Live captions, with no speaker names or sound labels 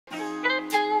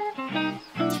Hello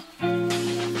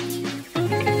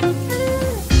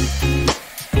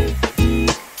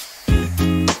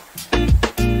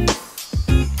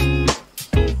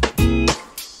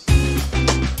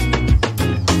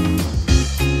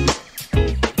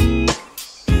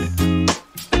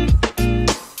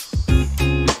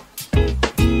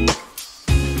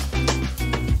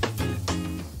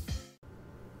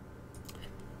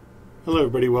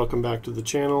everybody, welcome back to the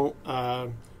channel.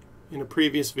 In a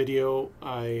previous video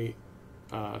I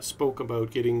spoke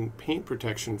about getting paint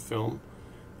protection film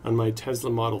on my Tesla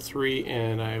Model 3,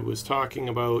 and I was talking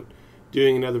about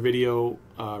doing another video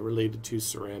related to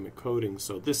ceramic coating.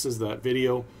 So this is that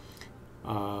video.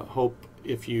 Hope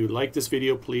if you like this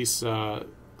video, please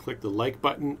click the like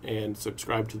button and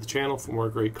subscribe to the channel for more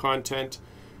great content.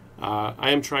 I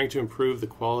am trying to improve the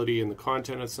quality and the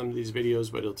content of some of these videos,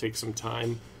 but it'll take some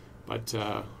time. But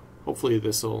hopefully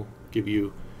this will give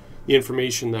you the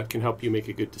information that can help you make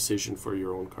a good decision for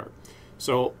your own car.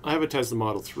 So I have a Tesla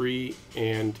Model 3,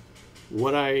 and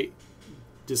what I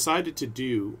decided to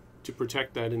do to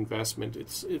protect that investment,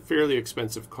 it's a fairly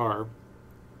expensive car,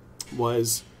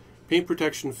 was paint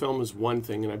protection film is one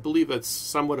thing, and I believe that's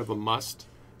somewhat of a must.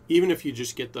 Even if you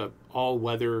just get the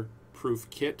all-weather proof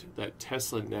kit that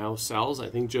Tesla now sells, I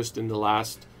think just in the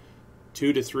last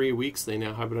 2 to 3 weeks they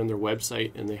now have it on their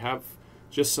website, and they have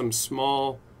just some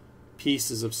small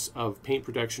pieces of paint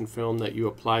protection film that you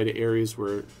apply to areas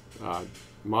where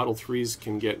Model 3s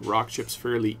can get rock chips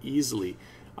fairly easily.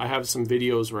 I have some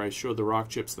videos where I show the rock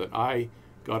chips that I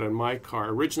got on my car.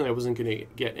 Originally I wasn't going to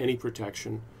get any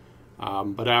protection,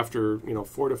 but after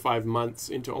 4 to 5 months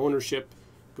into ownership,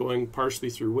 going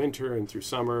partially through winter and through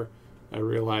summer, I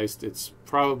realized it's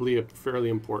probably a fairly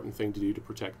important thing to do to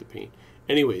protect the paint.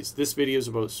 Anyways, this video is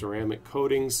about ceramic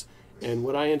coatings, and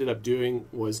what I ended up doing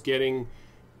was getting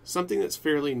something that's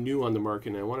fairly new on the market,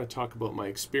 and I want to talk about my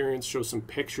experience, show some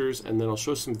pictures, and then I'll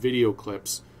show some video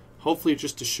clips, hopefully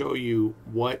just to show you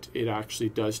what it actually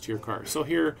does to your car. So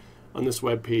here on this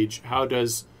web page, how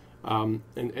does,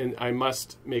 and I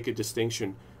must make a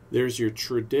distinction, there's your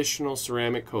traditional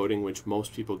ceramic coating, which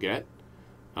most people get,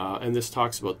 and this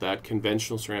talks about that,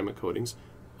 conventional ceramic coatings.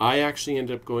 I actually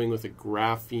ended up going with a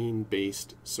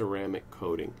graphene-based ceramic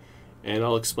coating, and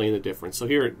I'll explain the difference. So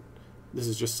here, this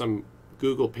is just some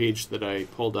Google page that I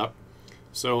pulled up.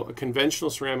 So a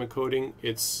conventional ceramic coating,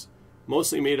 it's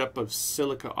mostly made up of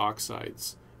silica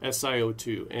oxides,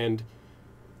 SiO2, and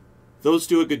those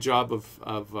do a good job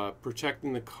of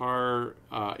protecting the car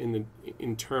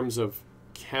in terms of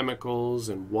chemicals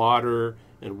and water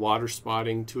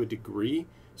spotting to a degree.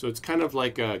 So it's kind of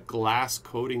like a glass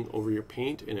coating over your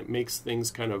paint, and it makes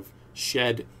things kind of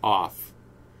shed off.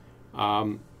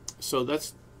 So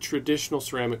that's traditional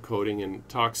ceramic coating, and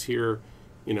talks here,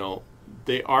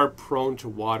 they are prone to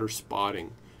water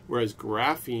spotting, whereas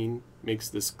graphene makes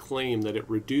this claim that it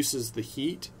reduces the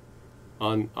heat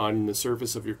on the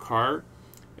surface of your car.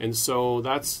 And so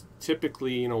that's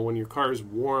typically, when your car is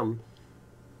warm,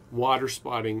 water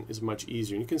spotting is much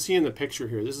easier. And you can see in the picture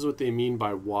here, this is what they mean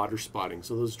by water spotting.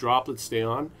 So those droplets stay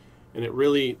on, and it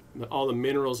really, all the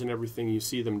minerals and everything, you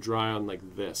see them dry on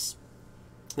like this.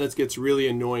 That gets really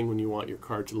annoying when you want your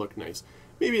car to look nice.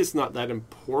 Maybe it's not that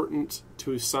important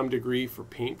to some degree for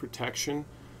paint protection,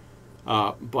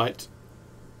 but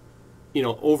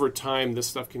over time this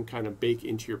stuff can kind of bake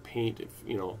into your paint. If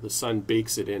the sun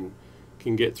bakes it in,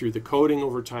 can get through the coating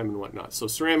over time and whatnot. So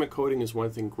ceramic coating is one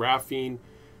thing. Graphene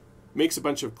makes a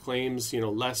bunch of claims,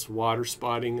 less water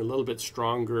spotting, a little bit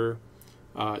stronger.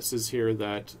 It says here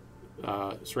that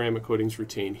ceramic coatings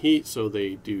retain heat, so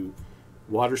they do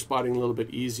water spotting a little bit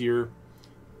easier.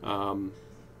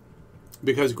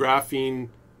 Because graphene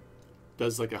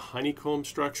does like a honeycomb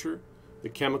structure, the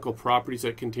chemical properties that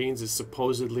it contains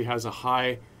supposedly has a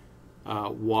high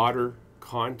water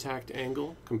contact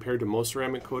angle compared to most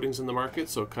ceramic coatings in the market,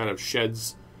 so it kind of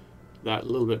sheds that a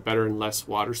little bit better and less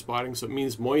water spotting. So it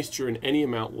means moisture in any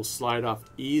amount will slide off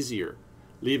easier,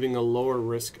 leaving a lower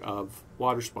risk of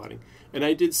water spotting. And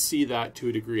I did see that to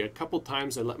a degree. A couple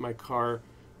times I let my car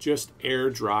just air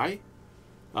dry.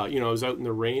 I was out in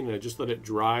the rain and I just let it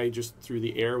dry just through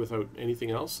the air without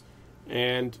anything else.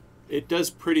 And it does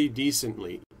pretty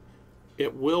decently.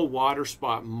 It will water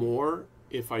spot more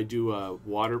if I do a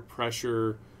water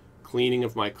pressure cleaning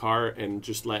of my car and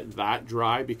just let that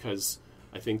dry, because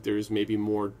I think there's maybe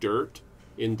more dirt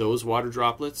in those water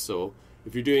droplets. So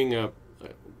if you're doing a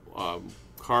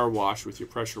car wash with your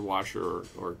pressure washer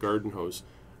or garden hose,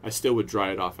 I still would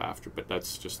dry it off after, but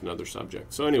that's just another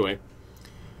subject. So anyway,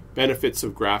 benefits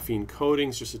of graphene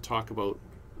coatings, just to talk about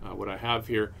what I have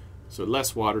here. So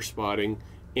less water spotting,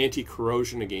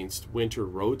 anti-corrosion against winter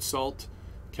road salt.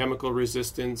 chemical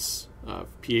resistance,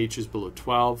 pH is below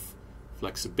 12,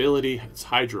 flexibility, it's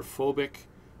hydrophobic.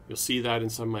 You'll see that in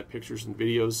some of my pictures and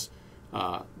videos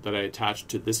that I attached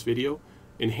to this video.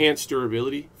 Enhanced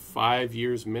durability, 5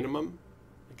 years minimum.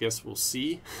 I guess we'll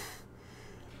see.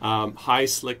 High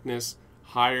slickness,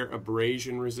 higher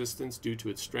abrasion resistance due to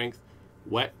its strength,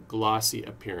 wet, glossy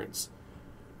appearance.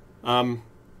 And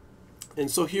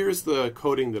so here's the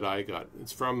coating that I got.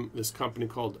 It's from this company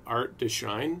called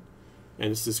ARTDESHINE,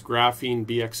 and it's this graphene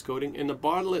BX coating. And the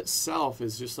bottle itself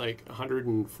is just like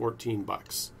 114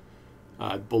 bucks.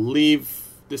 I believe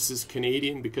this is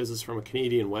Canadian because it's from a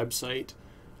Canadian website.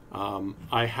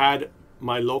 I had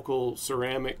my local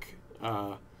ceramic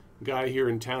guy here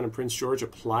in town in Prince George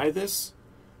apply this,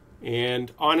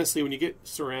 and honestly, when you get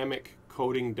ceramic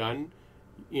coating done,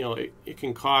 you know, it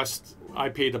can cost, I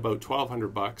paid about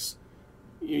 1,200 bucks.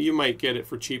 You might get it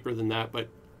for cheaper than that, but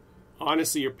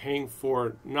honestly, you're paying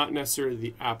for not necessarily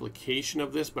the application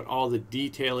of this, but all the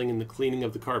detailing and the cleaning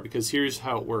of the car, because here's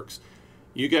how it works.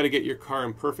 You got to get your car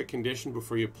in perfect condition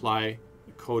before you apply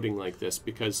a coating like this,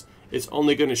 because it's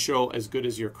only going to show as good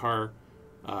as your car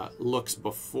looks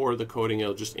before the coating.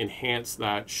 It'll just enhance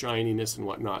that shininess and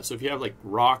whatnot. So if you have like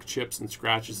rock chips and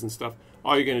scratches and stuff,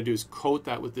 all you're going to do is coat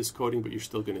that with this coating, but you're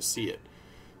still going to see it.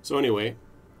 So anyway,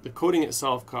 the coating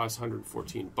itself costs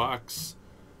 114 bucks.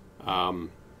 And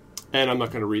I'm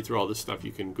not going to read through all this stuff.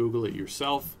 You can Google it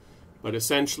yourself. But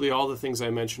essentially, all the things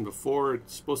I mentioned before,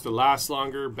 it's supposed to last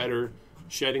longer, better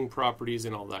shedding properties,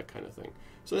 and all that kind of thing.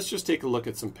 So let's just take a look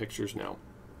at some pictures now.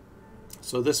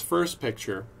 So this first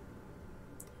picture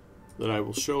that I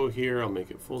will show here, I'll make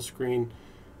it full screen.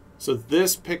 So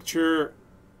this picture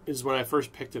is when I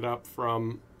first picked it up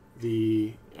from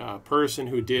the person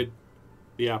who did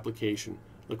the application.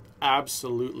 Looked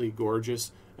absolutely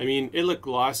gorgeous. I mean, it looked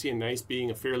glossy and nice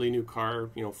being a fairly new car,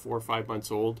 you know, 4 or 5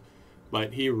 months old,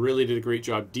 but he really did a great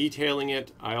job detailing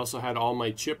it. I also had all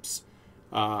my chips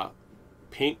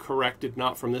paint corrected,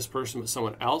 not from this person, but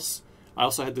someone else. I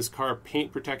also had this car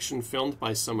paint protection filmed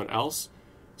by someone else.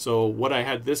 So what I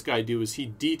had this guy do is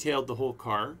he detailed the whole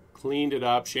car, cleaned it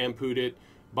up, shampooed it,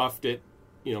 buffed it,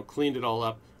 you know, cleaned it all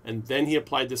up, and then he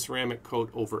applied the ceramic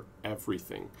coat over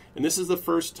everything. And this is the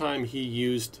first time he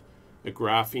used a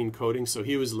graphene coating, so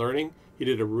he was learning. He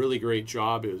did a really great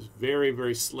job. It was very,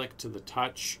 very slick to the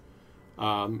touch.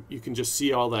 You can just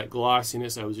see all that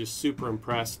glossiness. I was just super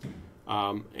impressed.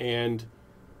 And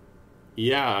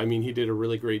yeah, I mean, he did a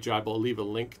really great job. I'll leave a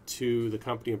link to the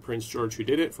company in Prince George who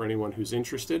did it for anyone who's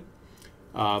interested.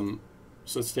 So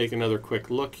let's take another quick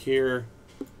look here.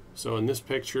 So in this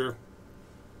picture,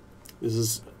 this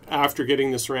is after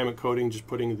getting the ceramic coating, just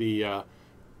putting the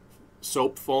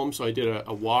soap foam. So I did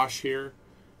a wash here,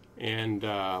 and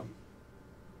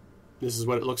this is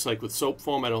what it looks like with soap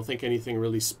foam. I don't think anything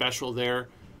really special there.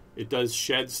 It does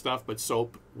shed stuff, but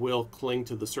soap will cling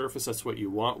to the surface. That's what you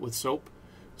want with soap.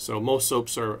 So most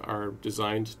soaps are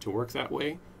designed to work that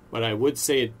way. But I would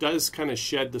say it does kind of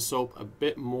shed the soap a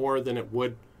bit more than it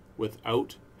would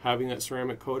without having that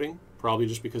ceramic coating. Probably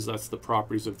just because that's the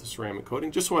properties of the ceramic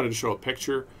coating. Just wanted to show a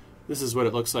picture. This is what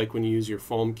it looks like when you use your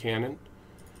foam cannon.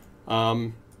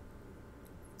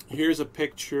 Here's a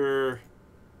picture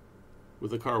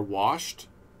with the car washed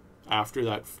after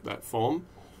that foam.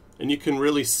 And you can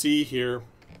really see here,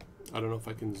 I don't know if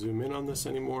I can zoom in on this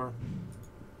anymore.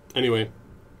 Anyway,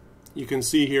 you can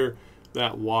see here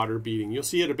that water beading. You'll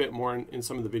see it a bit more in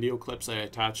some of the video clips I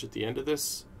attach at the end of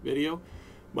this video.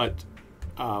 But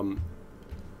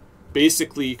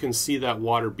basically you can see that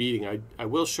water beading. I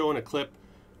will show in a clip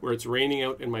where it's raining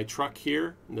out in my truck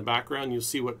here in the background. You'll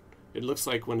see what it looks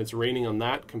like when it's raining on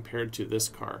that compared to this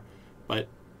car. But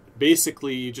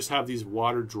basically you just have these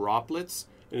water droplets,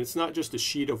 and it's not just a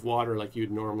sheet of water like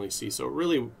you'd normally see. So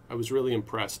really, I was really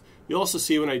impressed. You'll also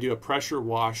see when I do a pressure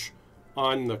wash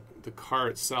on the car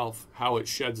itself, how it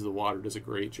sheds the water. It does a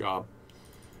great job.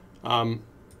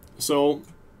 So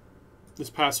this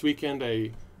past weekend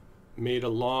I made a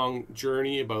long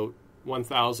journey, about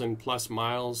 1,000 plus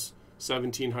miles,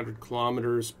 1,700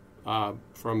 kilometers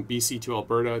from BC to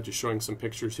Alberta. Just showing some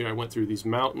pictures here. I went through these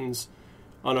mountains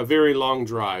on a very long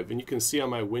drive, and you can see on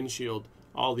my windshield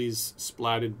all these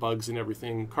splatted bugs and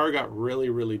everything. Car got really,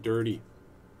 really dirty.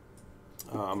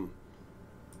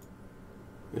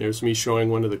 There's me showing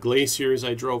one of the glaciers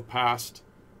I drove past.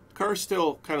 The car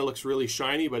still kind of looks really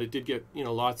shiny, but it did get, you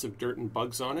know, lots of dirt and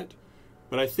bugs on it.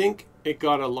 But I think it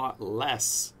got a lot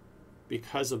less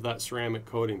because of that ceramic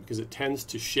coating, because it tends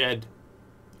to shed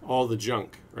all the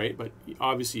junk, right? But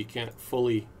obviously you can't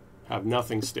fully have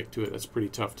nothing stick to it. That's pretty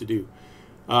tough to do.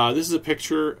 This is a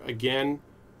picture, again,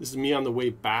 This is me on the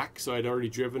way back, so I'd already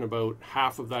driven about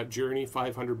half of that journey,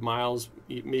 500 miles,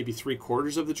 maybe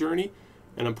 3/4 of the journey,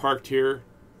 and I'm parked here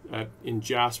in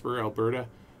Jasper, Alberta.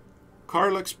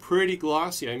 Car looks pretty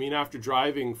glossy. I mean, after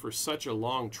driving for such a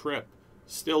long trip,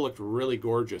 still looked really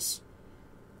gorgeous.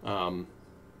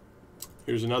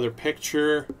 Here's another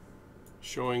picture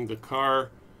showing the car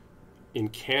in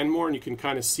Canmore, and you can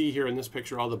kind of see here in this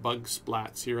picture all the bug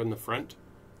splats here on the front.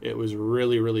 It was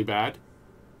really, really bad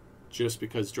just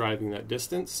because driving that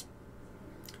distance.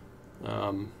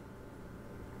 And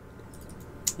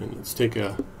let's take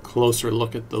a closer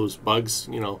look at those bugs,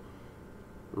 you know,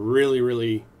 really,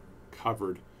 really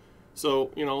covered.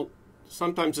 So, you know,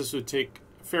 sometimes this would take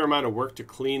a fair amount of work to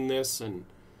clean this, and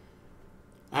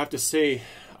I have to say,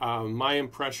 my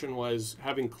impression was,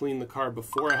 having cleaned the car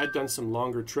before, I had done some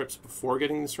longer trips before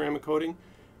getting the ceramic coating,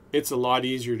 it's a lot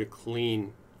easier to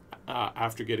clean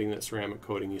after getting that ceramic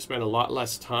coating. You spend a lot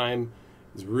less time.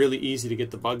 It's really easy to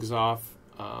get the bugs off,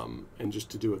 and just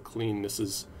to do a clean. This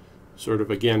is sort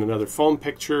of, again, another foam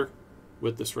picture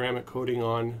with the ceramic coating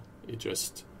on. It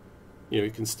just, you know,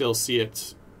 you can still see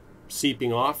it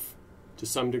seeping off to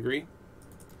some degree.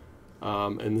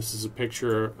 And this is a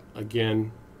picture,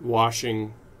 again,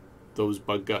 washing those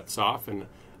bug guts off. And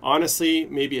honestly,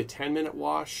 maybe a 10-minute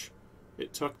wash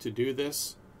it took to do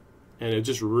this. And it's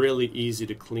just really easy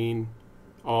to clean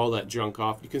all that junk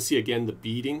off. You can see, again, the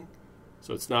beading.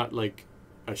 So it's not like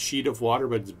a sheet of water,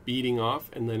 but it's beading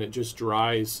off, and then it just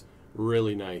dries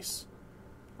really nice.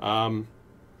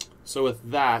 So with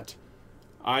that,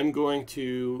 I'm going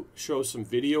to show some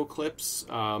video clips.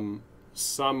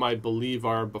 Some, I believe,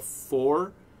 are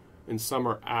before and some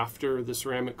are after the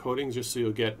ceramic coating, just so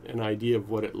you'll get an idea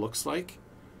of what it looks like.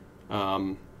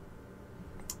 And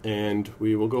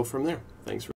we will go from there.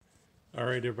 Thanks. All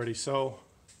right, everybody. So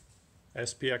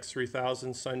SPX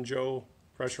 3000 Sunjoe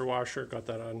pressure washer. Got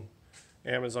that on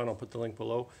Amazon. I'll put the link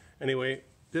below. Anyway,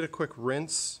 did a quick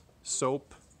rinse,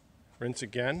 soap, rinse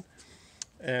again.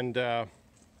 And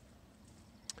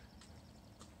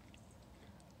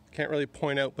can't really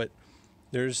point out, but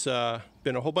there's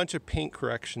been a whole bunch of paint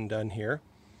correction done here.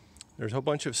 There's a whole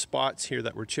bunch of spots here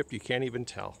that were chipped. You can't even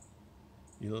tell.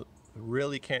 You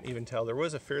really can't even tell. There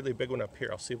was a fairly big one up here.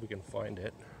 I'll see if we can find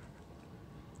it.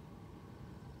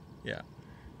 Yeah,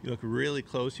 you look really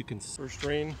close. You can first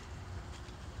rain,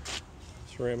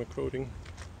 ceramic coating,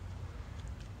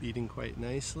 beading quite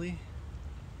nicely.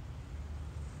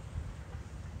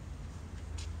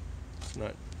 It's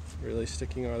not really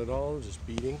sticking out at all, just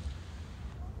beading.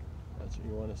 That's what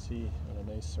you want to see on a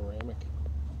nice ceramic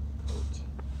coat.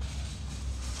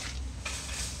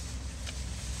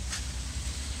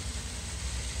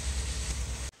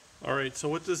 Alright, so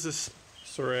what does this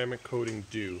ceramic coating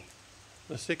do?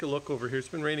 Let's take a look over here. It's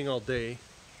been raining all day,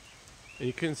 and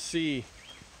you can see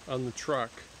on the truck,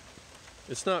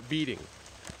 it's not beading,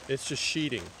 it's just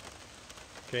sheeting.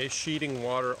 Okay, sheeting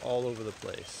water all over the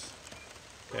place.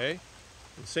 Okay,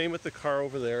 and same with the car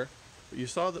over there. But you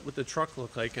saw that what the truck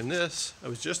looked like, and this, I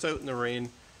was just out in the rain,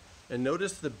 and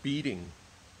notice the beading.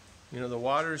 You know, the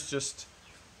water's just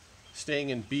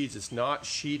staying in beads. It's not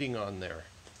sheeting on there.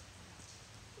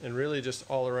 And really just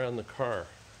all around the car.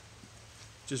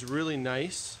 Just really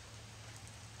nice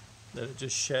that it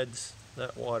just sheds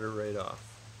that water right off.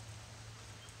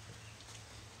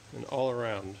 And all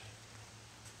around.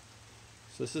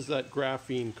 So this is that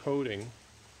graphene coating.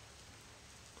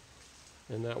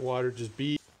 And that water just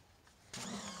beads.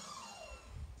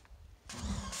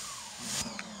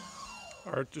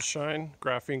 ARTDESHINE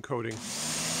graphene coating.